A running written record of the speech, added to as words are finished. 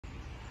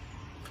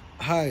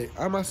Hi,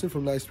 I'm Aston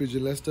from Knightsbridge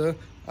in Leicester.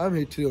 I'm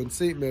here today on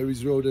St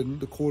Mary's Road and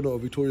the corner of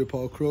Victoria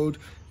Park Road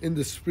in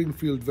the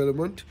Springfield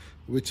development,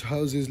 which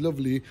houses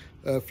lovely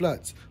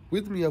flats.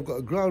 With me, I've got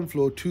a ground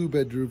floor,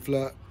 2-bedroom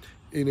flat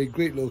in a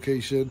great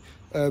location.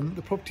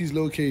 The property is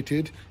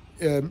located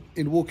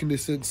in walking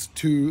distance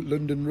to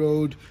London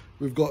Road.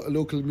 We've got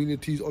local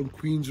amenities on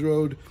Queen's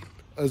Road,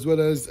 as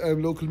well as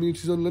local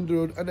amenities on London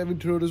Road and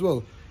Evington Road as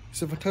well.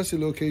 It's a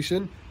fantastic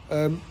location.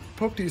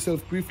 Property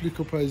itself briefly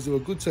comprises of a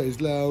good-sized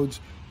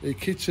lounge, a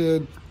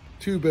kitchen,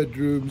 2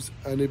 bedrooms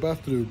and a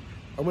bathroom.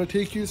 I'm going to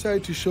take you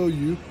inside to show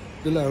you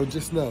the lounge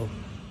just now.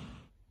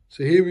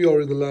 So here we are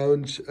in the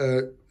lounge,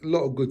 a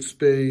lot of good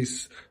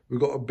space.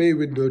 We've got a bay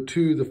window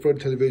to the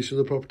front elevation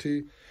of the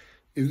property.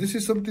 If this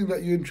is something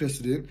that you're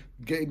interested in,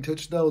 get in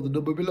touch now with the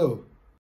number below.